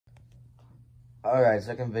Alright,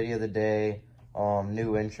 second video of the day.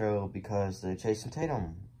 New intro because the Jayson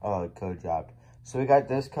Tatum code dropped. So we got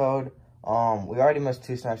this code. We already missed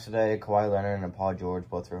 2 snaps today. Kawhi Leonard and Paul George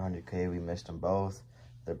both for 100K. We missed them both.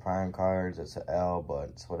 They're prime cards. It's an L, but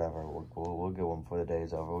it's whatever. We'll get one before the day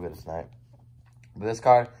is over. We'll get a snipe. But this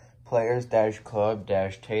card,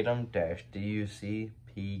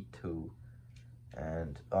 players-club-tatum-DUCP2.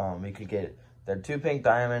 And we could get, there are 2 pink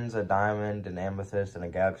diamonds, a diamond, an amethyst, and a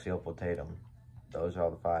galaxy opal Tatum. Those are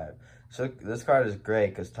all the 5. So this card is great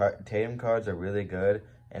because Tatum cards are really good.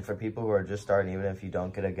 And for people who are just starting, even if you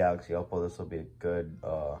don't get a galaxy opal, this will be a good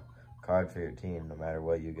card for your team no matter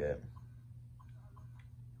what you get.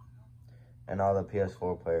 And all the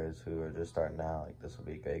PS4 players who are just starting out, like, this will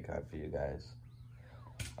be a great card for you guys.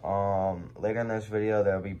 Later in this video,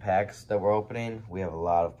 there'll be packs that we're opening. We have a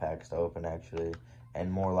lot of packs to open, actually,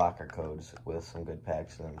 and more locker codes with some good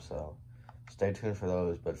packs in them, so stay tuned for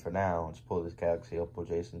those. But for now, let's pull this Galaxy Opal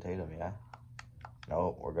Jayson Tatum, yeah?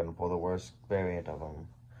 No, we're going to pull the worst variant of them.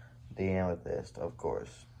 The Amethyst, of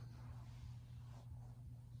course.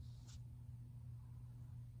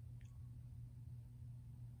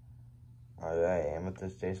 Alright,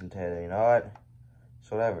 Amethyst Jayson Tatum. You know what? It's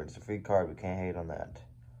whatever. It's a free card. We can't hate on that.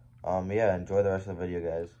 Yeah, enjoy the rest of the video,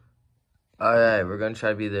 guys. Alright, we're going to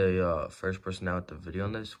try to be the first person out with the video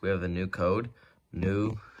on this. We have the new code.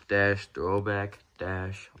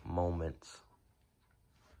 New-throwback-moments.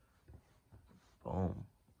 Boom.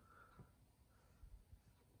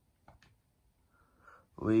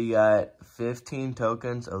 We got 15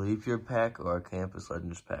 tokens, a leap year pack, or a Campus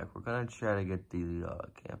Legends pack. We're going to try to get the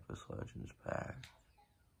Campus Legends pack.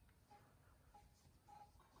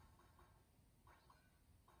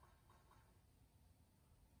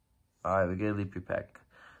 Alright, we get a leap year pack.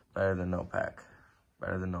 Better than no pack.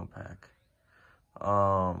 Better than no pack.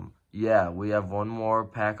 Yeah, we have one more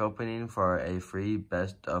pack opening for a free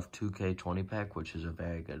best of 2K20 pack, which is a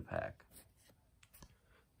very good pack.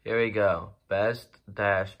 Here we go. Best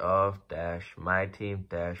dash of dash my team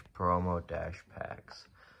dash promo dash packs.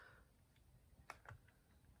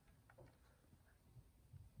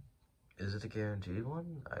 Is it a guaranteed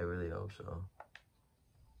one? I really hope so.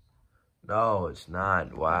 No, it's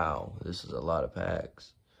not. Wow, this is a lot of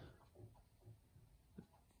packs.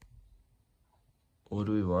 What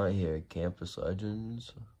do we want here? Campus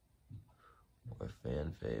Legends or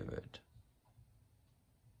fan favorite?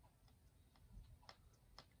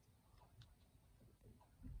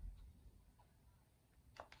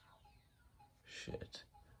 Shit.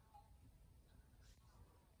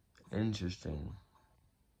 Interesting.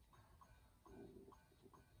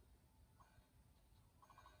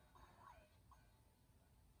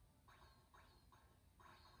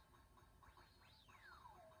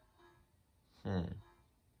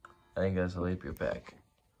 I think that's a leap year pack.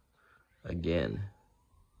 Again.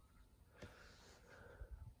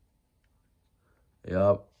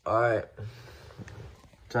 Yup. Alright.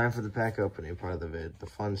 Time for the pack opening part of the vid. The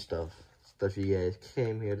fun stuff. Stuff you guys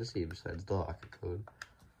came here to see besides the locker code.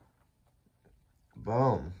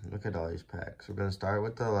 Boom. Look at all these packs. We're going to start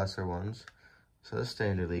with the lesser ones. So the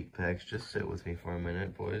standard league packs. Just sit with me for a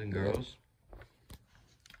minute, boys and girls.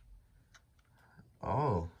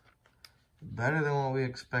 Oh. Better than what we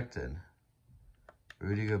expected.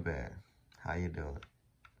 Rudy Gobert. How you doing?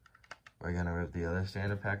 We're going to rip the other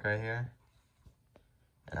standard pack right here.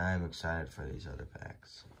 And I am excited for these other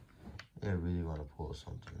packs. I really want to pull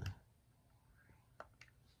something.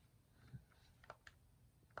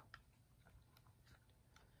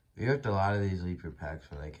 We ripped a lot of these leap year packs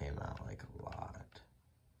when they came out. Like, a lot.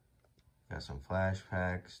 Got some flash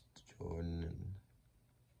packs. Jordan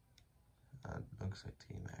and... looks like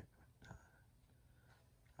T-Mac.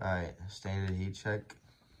 Alright, standard heat check.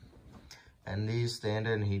 And these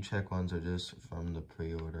standard and heat check ones are just from the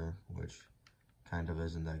pre-order, which kind of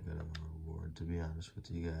isn't that good of a reward, to be honest with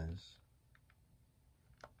you guys.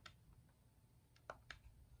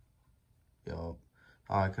 Yup. Oh,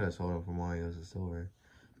 I could have sold them for more. It was a silver.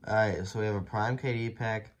 Alright, so we have a Prime KD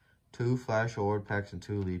pack, 2 Flash Award packs, and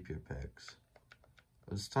 2 Leap Year packs.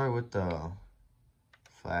 Let's start with the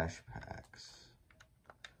Flash packs.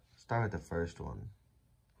 Start with the first one.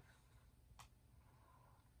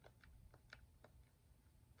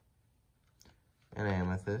 An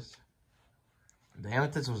Amethyst. The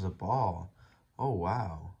Amethyst was a ball. Oh,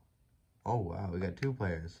 wow. Oh, wow. We got 2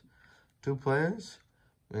 players. 2 players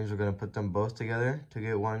means we're going to put them both together to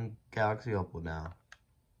get 1 Galaxy Opal now.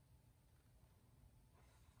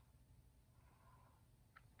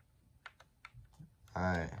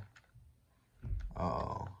 Alright.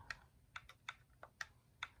 Uh-oh.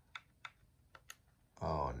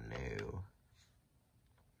 Oh, no.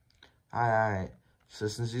 Alright. So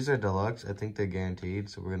since these are deluxe, I think they're guaranteed.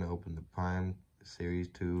 So we're gonna open the Prime Series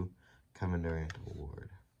 2 Kevin Durant Award.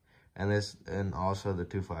 And also the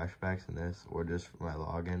 2 flashbacks in this, or just for my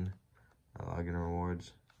login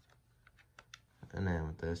rewards. And then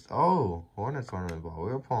with this, oh, Hornets tournament ball.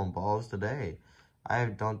 We were pulling balls today. I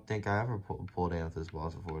don't think I ever pulled Amethyst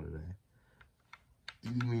balls before today.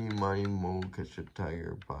 Eeny, miny, mo, catch a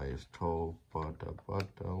tiger by his toe, bada.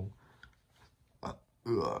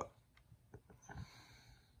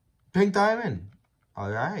 Pink diamond.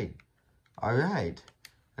 All right.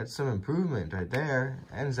 That's some improvement right there.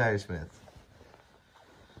 And Zaire Smith.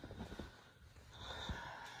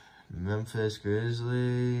 Memphis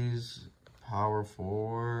Grizzlies. Power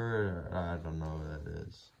forward. I don't know what that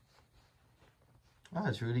is. Oh,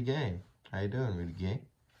 it's Rudy Gay. How you doing, Rudy Gay?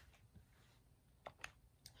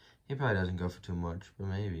 He probably doesn't go for too much, but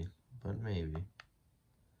maybe.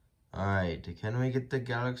 Alright, can we get the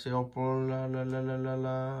Galaxy Opal?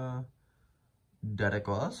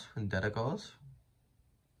 Dedicals?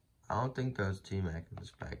 I don't think there was T-Mac in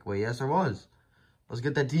this pack. Wait, yes there was. Let's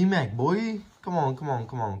get that T-Mac, boy. Come on.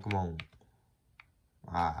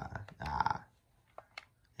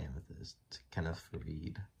 Amethyst. Kenneth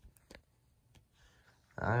Reed.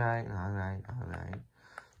 Alright.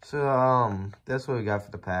 So, that's what we got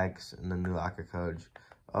for the packs and the new locker codes.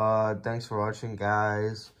 Thanks for watching,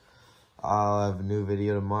 guys. I'll have a new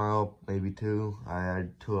video tomorrow, maybe 2. I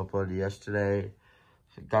had 2 uploaded yesterday.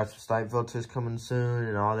 Got some snipe filters coming soon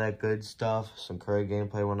and all that good stuff. Some Curry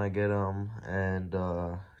gameplay when I get them. And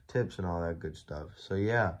tips and all that good stuff. So,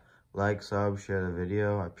 yeah. Like, sub, share the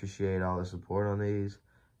video. I appreciate all the support on these.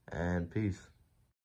 And peace.